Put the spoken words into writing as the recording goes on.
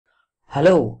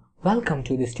Hello, welcome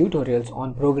to this tutorials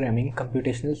on programming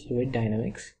computational fluid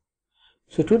dynamics.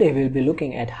 So today we'll be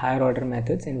looking at higher order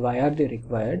methods and why are they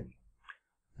required.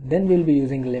 Then we'll be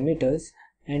using limiters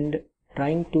and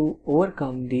trying to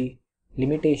overcome the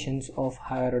limitations of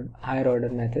higher order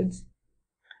methods.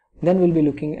 Then we'll be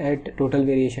looking at total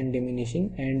variation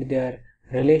diminishing and their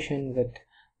relation with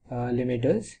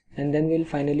limiters, and then we'll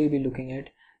finally be looking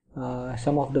at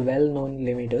some of the well-known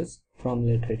limiters from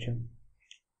literature.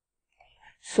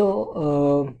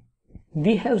 So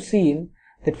we have seen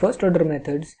that first order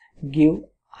methods give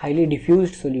highly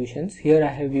diffused solutions. Here I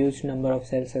have used number of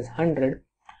cells as 100.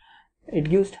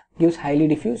 It gives highly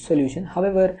diffused solution.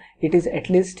 However, it is at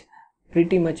least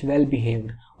pretty much well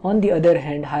behaved. On the other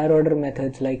hand, higher order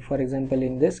methods, like for example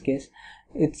in this case,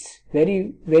 it's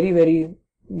very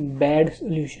bad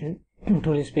solution,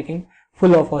 truly speaking,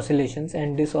 full of oscillations,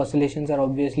 and these oscillations are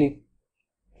obviously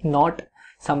not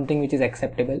something which is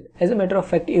acceptable. As a matter of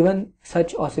fact, even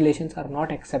such oscillations are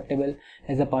not acceptable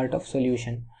as a part of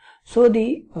solution. So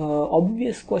the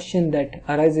obvious question that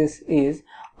arises is,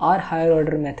 are higher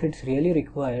order methods really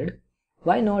required?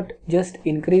 Why not just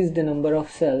increase the number of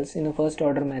cells in a first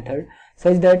order method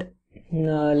such that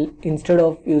instead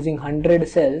of using 100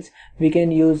 cells we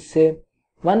can use say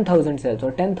 1000 cells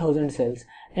or 10,000 cells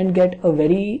and get a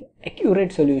very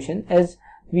accurate solution, as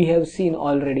we have seen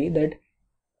already that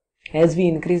as we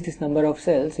increase this number of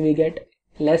cells we get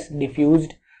less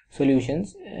diffused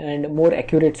solutions and more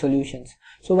accurate solutions.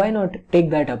 So why not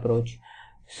take that approach?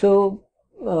 So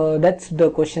that's the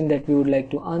question that we would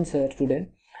like to answer today,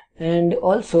 and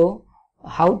also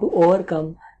how to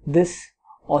overcome this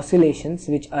oscillations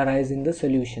which arise in the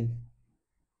solution.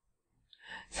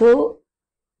 So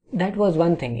that was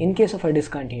one thing in case of a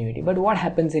discontinuity. But what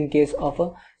happens in case of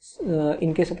a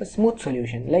smooth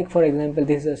solution? Like for example,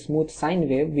 this is a smooth sine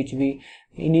wave which we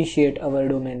initiate our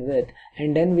domain with,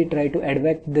 and then we try to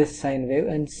advect this sine wave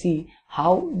and see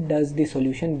how does the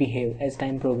solution behave as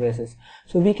time progresses.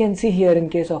 So we can see here in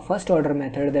case of first order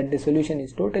method that the solution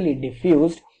is totally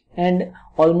diffused and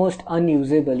almost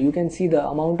unusable. You can see the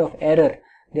amount of error,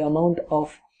 the amount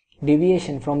of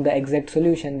deviation from the exact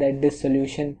solution that this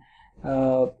solution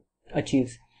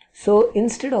achieves. So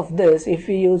instead of this, if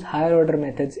we use higher order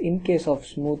methods in case of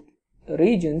smooth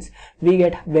regions, we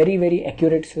get very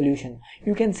accurate solution.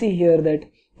 You can see here that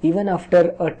even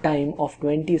after a time of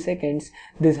 20 seconds,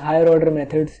 these higher order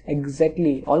methods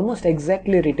almost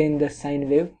exactly retain the sine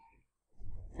wave,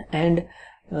 and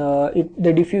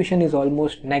the diffusion is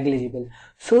almost negligible.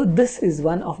 So this is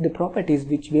one of the properties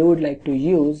which we would like to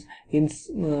use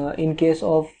in case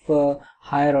of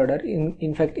higher order,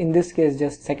 in fact in this case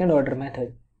just second order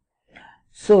method.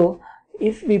 So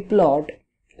if we plot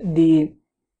the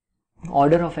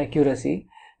order of accuracy,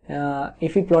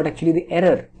 if we plot actually the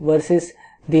error versus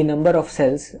the number of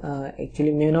cells,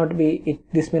 actually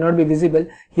this may not be visible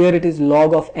here. It is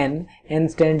log of n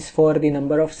stands for the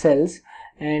number of cells,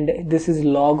 and this is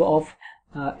log of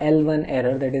L1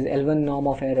 error, that is L1 norm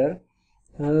of error.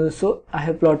 So I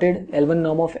have plotted L1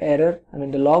 norm of error,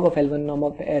 the log of L1 norm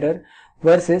of error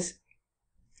versus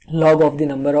log of the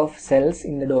number of cells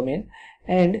in the domain.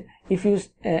 And if you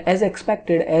as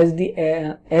expected, as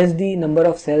the number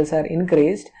of cells are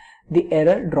increased, the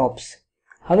error drops.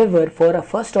 However, for a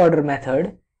first order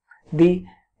method, the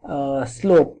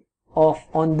slope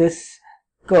on this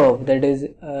curve, that is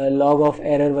log of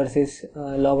error versus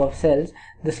log of cells,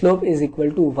 the slope is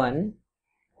equal to 1.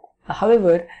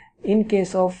 However, in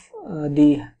case of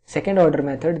the second order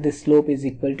method, this slope is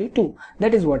equal to 2.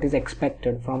 That is what is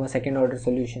expected from a second order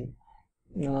solution,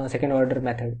 second order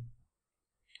method.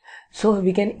 So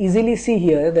we can easily see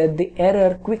here that the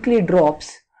error quickly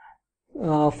drops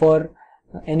for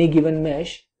any given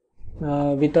mesh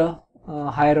with a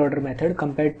higher order method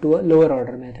compared to a lower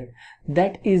order method.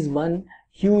 That is one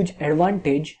huge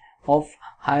advantage of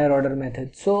higher order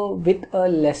method. So with a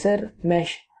lesser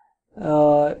mesh,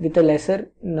 with a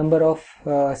lesser number of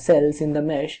cells in the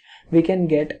mesh, we can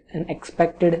get an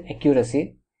expected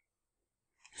accuracy.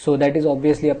 So that is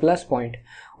obviously a plus point.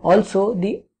 Also,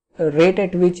 the rate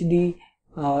at which the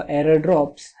error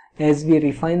drops as we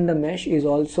refine the mesh is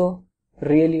also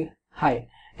really high,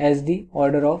 as the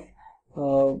order of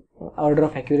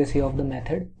accuracy of the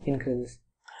method increases.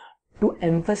 To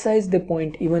emphasize the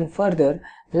point even further,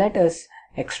 let us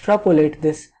extrapolate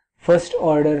this first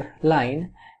order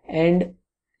line and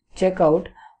check out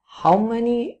how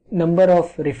many number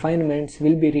of refinements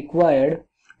will be required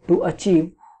to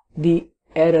achieve the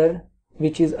error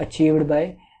which is achieved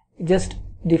by just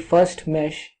the first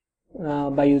mesh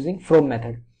by using from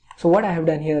method. So what I have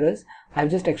done here is I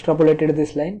have just extrapolated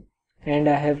this line and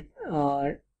I have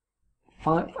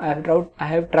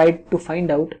tried to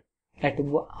find out at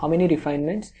how many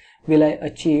refinements will I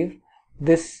achieve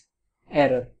this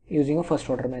error using a first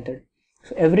order method.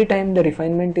 So every time the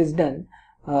refinement is done,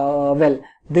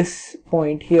 this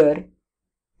points here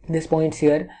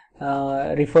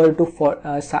refer to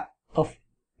a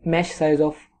mesh size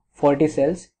of 40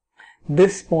 cells.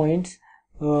 This points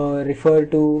refer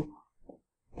to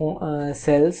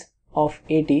cells of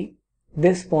 80.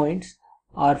 This points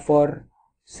are for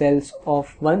cells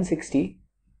of 160,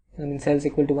 cells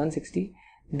equal to 160.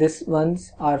 This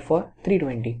ones are for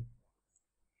 320.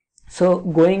 So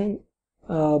going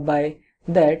by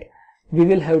that,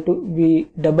 we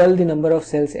double the number of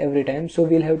cells every time, so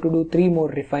we'll have to do 3 more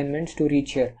refinements to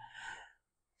reach here.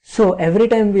 So every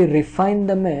time we refine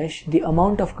the mesh, the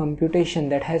amount of computation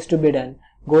that has to be done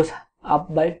goes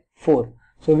up by 4.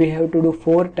 So we have to do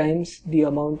 4 times the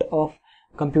amount of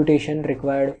computation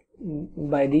required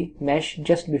by the mesh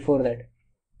just before that.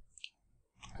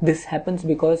 This happens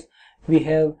because we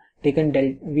have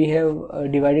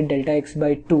divided delta x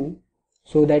by 2,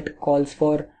 so that calls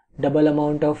for double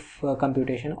amount of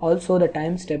computation. Also the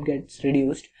time step gets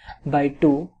reduced by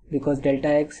 2 because delta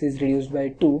x is reduced by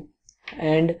 2,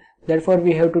 and therefore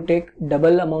we have to take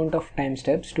double amount of time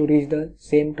steps to reach the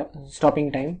same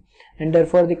stopping time, and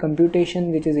therefore the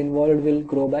computation which is involved will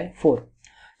grow by 4.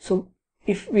 So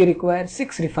if we require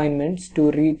 6 refinements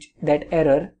to reach that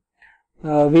error,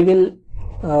 we will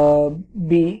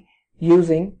be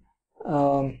using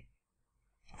 4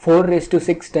 raised to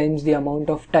 6 times the amount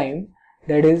of time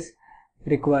that is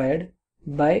required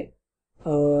by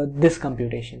this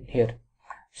computation here.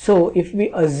 So if we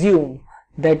assume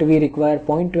that we require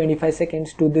 0.25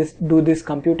 seconds to do this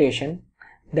computation,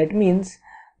 that means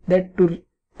that to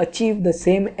achieve the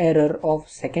same error of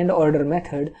second order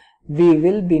method, we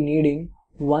will be needing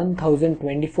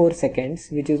 1024 seconds,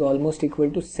 which is almost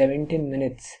equal to 17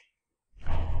 minutes.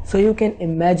 So you can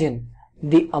imagine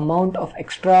the amount of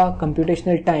extra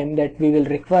computational time that we will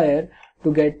require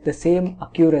to get the same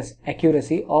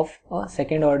accuracy of a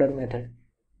second order method.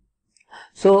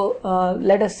 So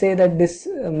let us say that this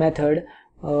method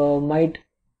might,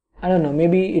 I don't know,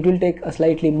 maybe it will take a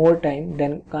slightly more time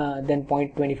than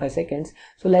 0.25 seconds.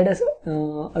 So let us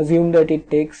assume that it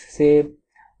takes, say,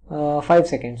 5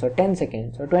 seconds or 10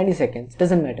 seconds or 20 seconds,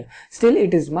 doesn't matter. Still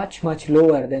it is much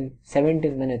lower than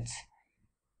 17 minutes.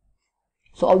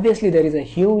 So obviously there is a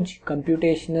huge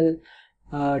computational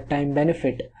time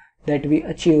benefit that we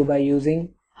achieve by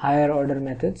using higher order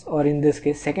methods, or in this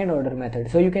case second order method.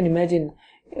 So you can imagine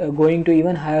going to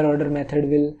even higher order method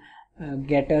will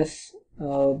get us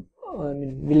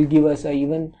will give us a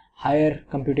even higher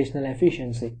computational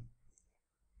efficiency.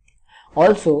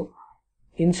 Also,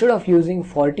 instead of using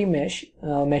 40 mesh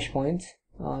points,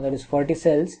 that is 40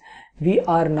 cells, we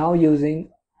are now using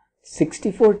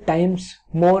 64 times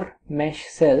more mesh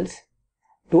cells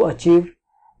to achieve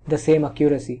the same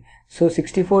accuracy. So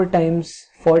 64 times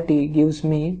 40 gives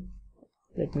me,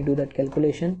 let me do that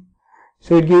calculation,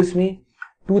 so it gives me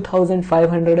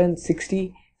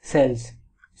 2560 cells.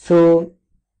 So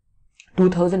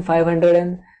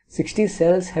 2560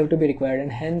 cells have to be required,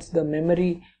 and hence the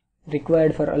memory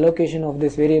required for allocation of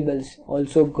these variables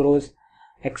also grows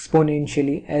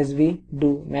exponentially as we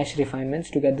do mesh refinements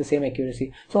to get the same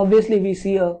accuracy. So obviously we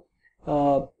see a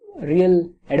real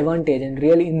advantage and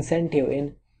real incentive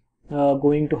in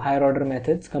going to higher order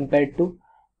methods compared to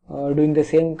doing the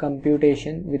same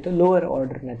computation with a lower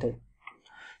order method.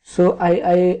 So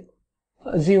I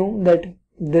assume that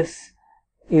this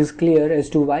is clear as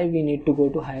to why we need to go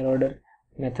to higher order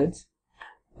methods.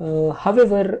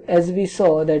 However, as we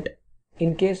saw that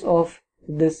in case of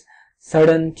this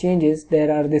sudden changes,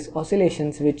 there are these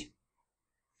oscillations which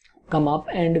come up,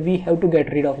 and we have to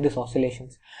get rid of these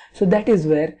oscillations. So that is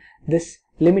where this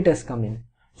limiters come in.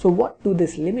 So what do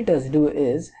these limiters do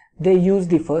is, they use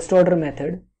the first order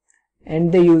method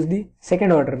and they use the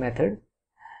second order method,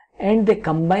 and they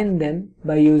combine them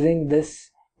by using this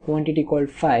quantity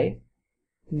called phi.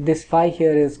 This phi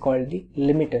here is called the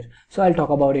limiter. So I'll talk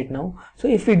about it now. So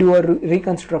if we do a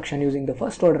reconstruction using the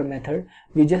first order method,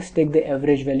 we just take the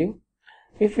average value.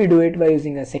 If we do it by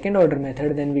using a second order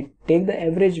method, then we take the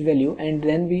average value and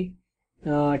then we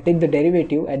take the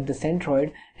derivative at the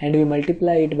centroid and we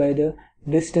multiply it by the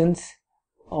distance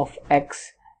of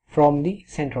x from the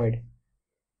centroid.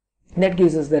 That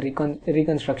gives us the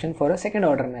reconstruction for a second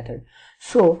order method.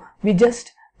 So we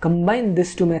just combine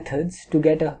these two methods to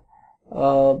get a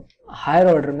higher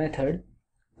order method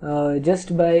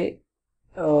just by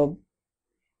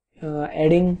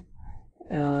adding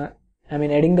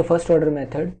the first order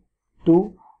method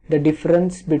to the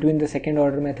difference between the second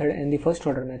order method and the first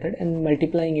order method and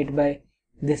multiplying it by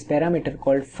this parameter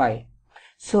called phi.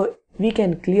 So we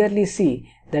can clearly see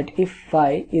that if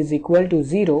phi is equal to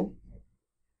 0,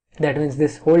 that means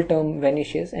this whole term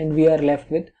vanishes and we are left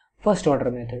with first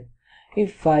order method.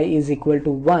 If phi is equal to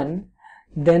 1,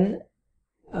 then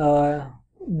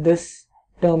this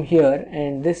term here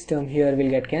and this term here will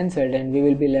get cancelled and we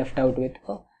will be left out with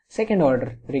a second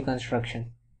order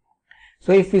reconstruction.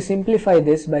 So if we simplify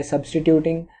this by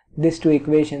substituting these two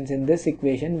equations in this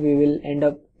equation, we will end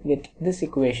up with this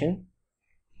equation,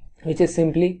 which is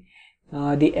simply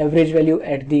the average value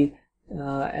at the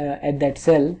at that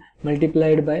cell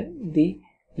multiplied by the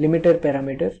limiter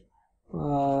parameter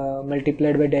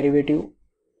multiplied by derivative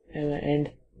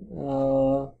and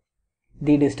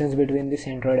the distance between the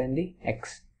centroid and the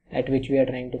x at which we are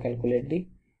trying to calculate the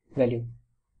value.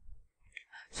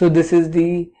 So this is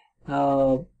the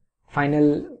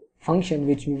final function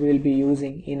which we will be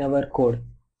using in our code.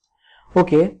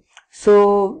 Okay,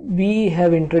 so we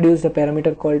have introduced a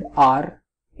parameter called r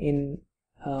in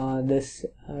this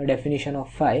definition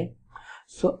of phi.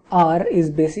 So r is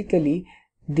basically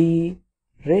the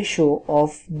ratio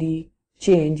of the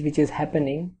change which is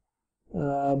happening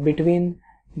between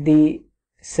the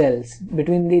cells,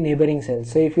 between the neighboring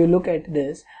cells. So if you look at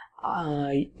this,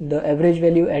 the average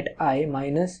value at I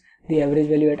minus the average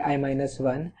value at I minus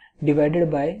 1 divided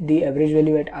by the average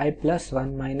value at I plus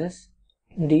 1 minus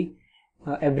the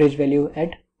average value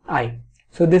at I.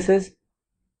 So this is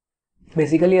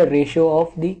basically a ratio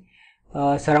of the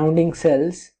surrounding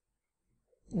cells,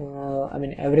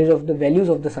 average of the values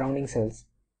of the surrounding cells,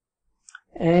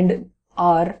 and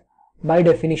R by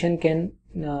definition can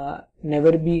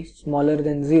never be smaller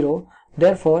than 0.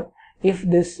 Therefore, if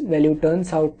this value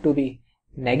turns out to be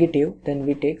negative, then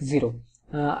we take 0.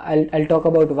 I'll talk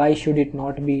about why should it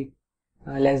not be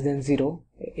less than 0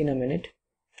 in a minute.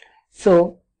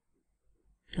 So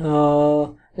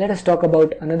let us talk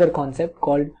about another concept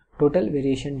called total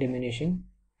variation diminishing.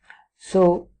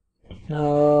 So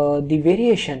the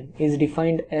variation is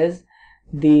defined as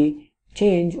the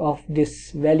change of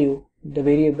this value, the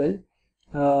variable,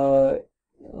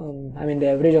 the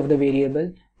average of the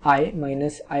variable I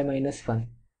minus 1.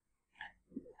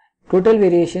 Total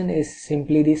variation is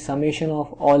simply the summation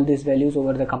of all these values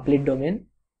over the complete domain,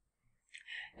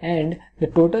 and the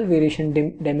total variation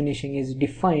diminishing is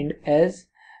defined as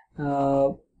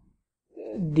the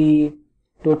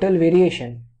total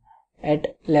variation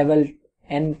at level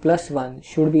n plus 1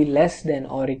 should be less than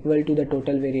or equal to the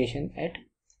total variation at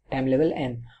time level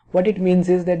n. What it means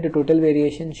is that the total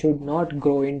variation should not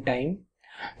grow in time,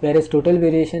 whereas total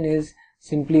variation is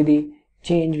simply the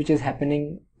change which is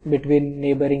happening between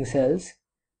neighboring cells,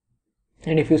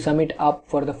 and if you sum it up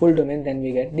for the full domain, then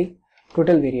we get the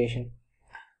total variation.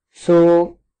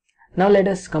 So now let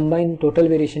us combine total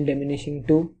variation diminishing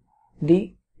to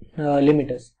the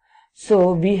limiters.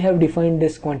 So we have defined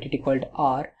this quantity called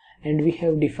r, and we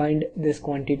have defined this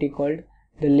quantity called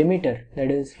the limiter, that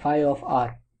is phi of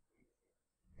r.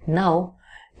 Now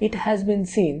it has been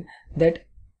seen that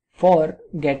for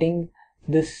getting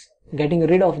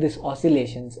rid of this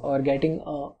oscillations or getting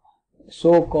a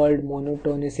so-called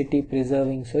monotonicity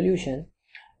preserving solution,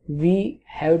 we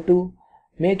have to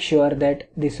make sure that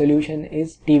the solution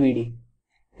is TVD,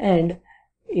 and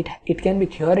it can be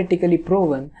theoretically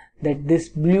proven that this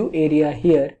blue area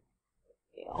here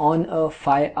on a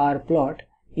phi r plot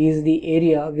is the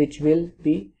area which will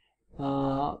be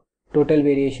total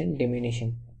variation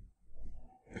diminishing.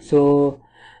 So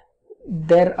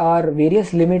there are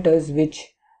various limiters which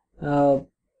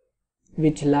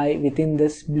lie within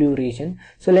this blue region.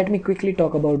 So let me quickly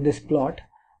talk about this plot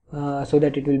so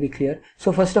that it will be clear.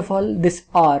 So first of all, this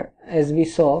r, as we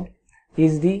saw,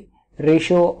 is the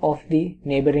ratio of the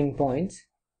neighboring points.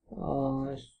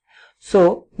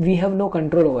 So we have no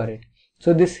control over it.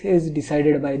 So this is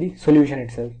decided by the solution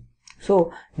itself.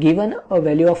 So given a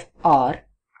value of r,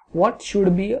 what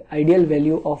should be ideal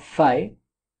value of phi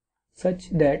such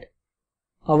that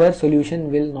our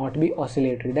solution will not be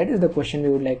oscillatory? That is the question we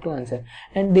would like to answer,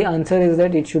 and the answer is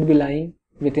that it should be lying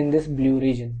within this blue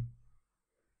region.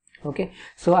 Okay,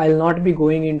 so I'll not be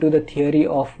going into the theory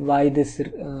of why this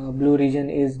blue region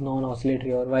is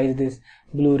non-oscillatory or why is this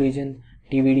blue region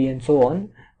TVD and so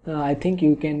on. I think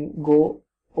you can go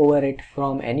over it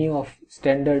from any of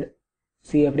standard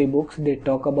CFD books. They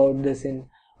talk about this in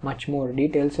much more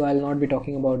detail, so I'll not be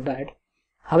talking about that.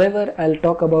 However, I'll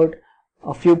talk about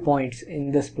a few points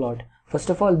in this plot. First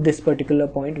of all, this particular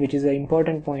point, which is an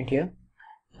important point here,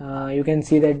 you can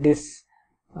see that this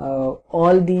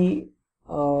all the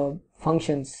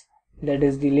functions, that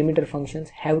is the limiter functions,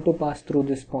 have to pass through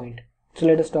this point. So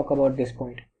let us talk about this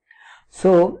point.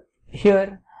 So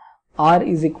here r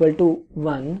is equal to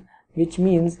 1, which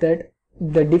means that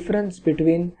the difference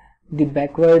between the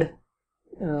backward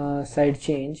side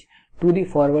change to the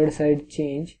forward side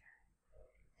change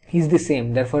is the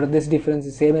same. Therefore this difference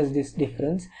is same as this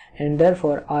difference, and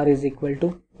therefore r is equal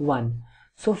to 1.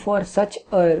 So for such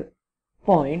a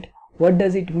point, what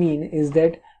does it mean is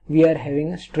that we are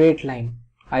having a straight line,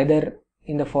 either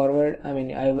in the forward,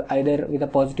 either with a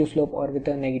positive slope or with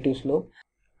a negative slope.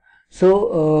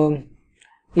 So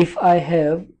if I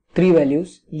have three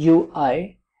values,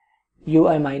 ui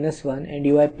minus 1 and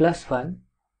ui plus 1,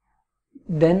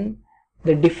 then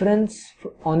the difference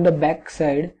on the back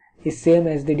side is same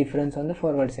as the difference on the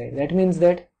forward side. That means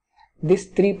that these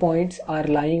 3 points are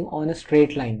lying on a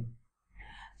straight line.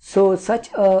 So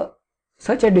such a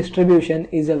distribution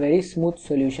is a very smooth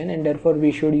solution, and therefore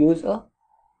we should use a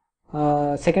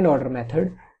second order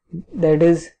method, that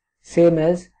is same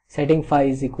as setting phi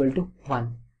is equal to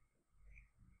 1.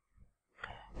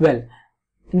 Well,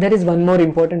 there is one more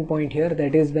important point here,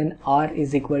 that is when r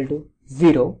is equal to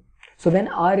 0. So when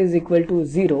r is equal to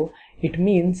 0, it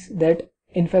means that,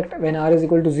 in fact, when r is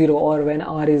equal to 0 or when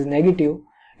r is negative,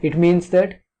 it means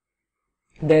that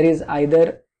there is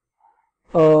either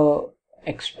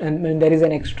there is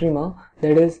an extrema,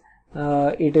 that is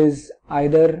it is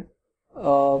either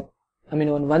on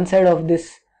one side of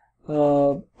this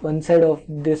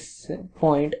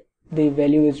point the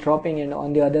value is dropping, and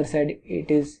on the other side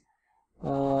it is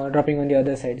dropping on the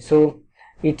other side. So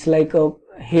it's like a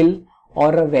hill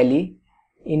or a valley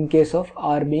in case of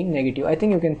r being negative. I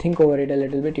think you can think over it a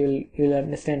little bit, you'll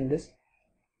understand this.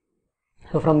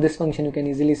 So from this function you can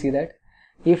easily see that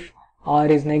if r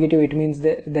is negative, it means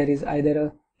that there is either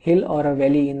a hill or a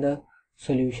valley in the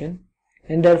solution,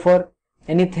 and therefore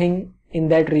anything in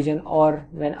that region or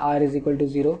when r is equal to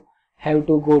 0 have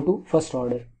to go to first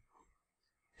order.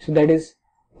 So that is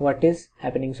what is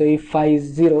happening. So if phi is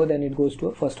 0, then it goes to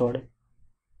a first order.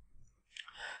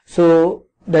 So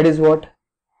that is what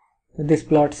this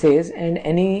plot says, and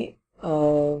any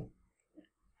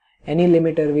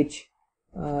limiter which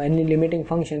any limiting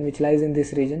function which lies in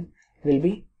this region will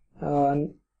be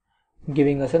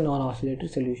giving us a non-oscillator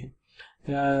solution.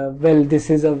 Well, this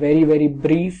is a very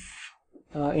brief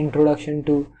introduction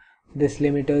to this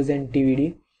limiters and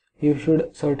TVD. You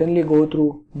should certainly go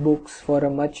through books for a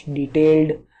much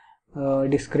detailed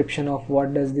description of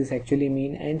what does this actually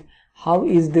mean and how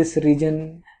is this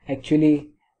region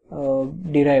actually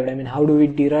derived. How do we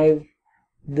derive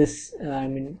this?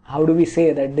 How do we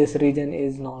say that this region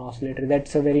is non-oscillatory?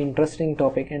 That's a very interesting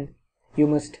topic, and you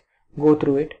must go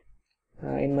through it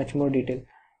in much more detail.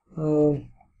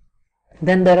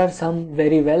 Then there are some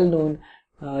very well known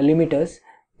limiters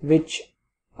which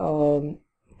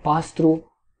pass through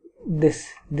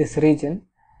this region.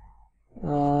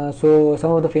 So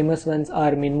some of the famous ones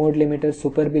are min mode limiter,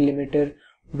 super B limiter,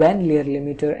 Van Leer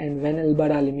limiter, and Van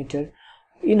Albada limiter.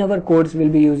 In our codes we'll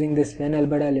be using this Van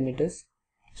Albada limiters.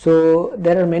 So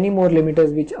there are many more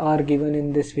limiters which are given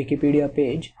in this Wikipedia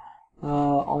page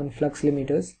on flux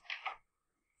limiters.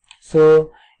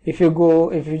 So if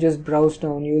you just browse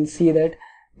down, you will see that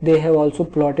they have also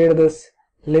plotted this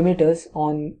limiters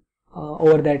on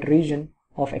over that region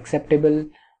of acceptable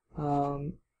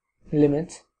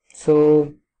limits.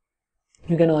 So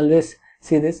you can always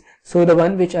see this. So the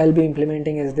one which I'll be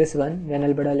implementing is this one, Van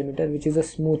Albada limiter, which is a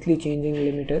smoothly changing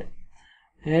limiter,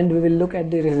 and we will look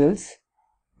at the results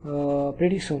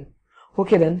pretty soon.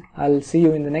 Okay, then I'll see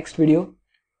you in the next video.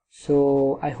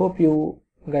 So I hope you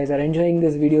guys are enjoying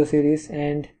this video series,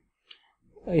 and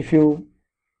if you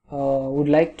would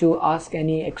like to ask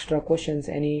any extra questions,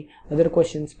 any other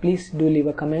questions, please do leave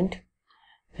a comment.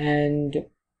 And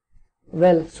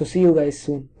well, so see you guys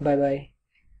soon. Bye bye.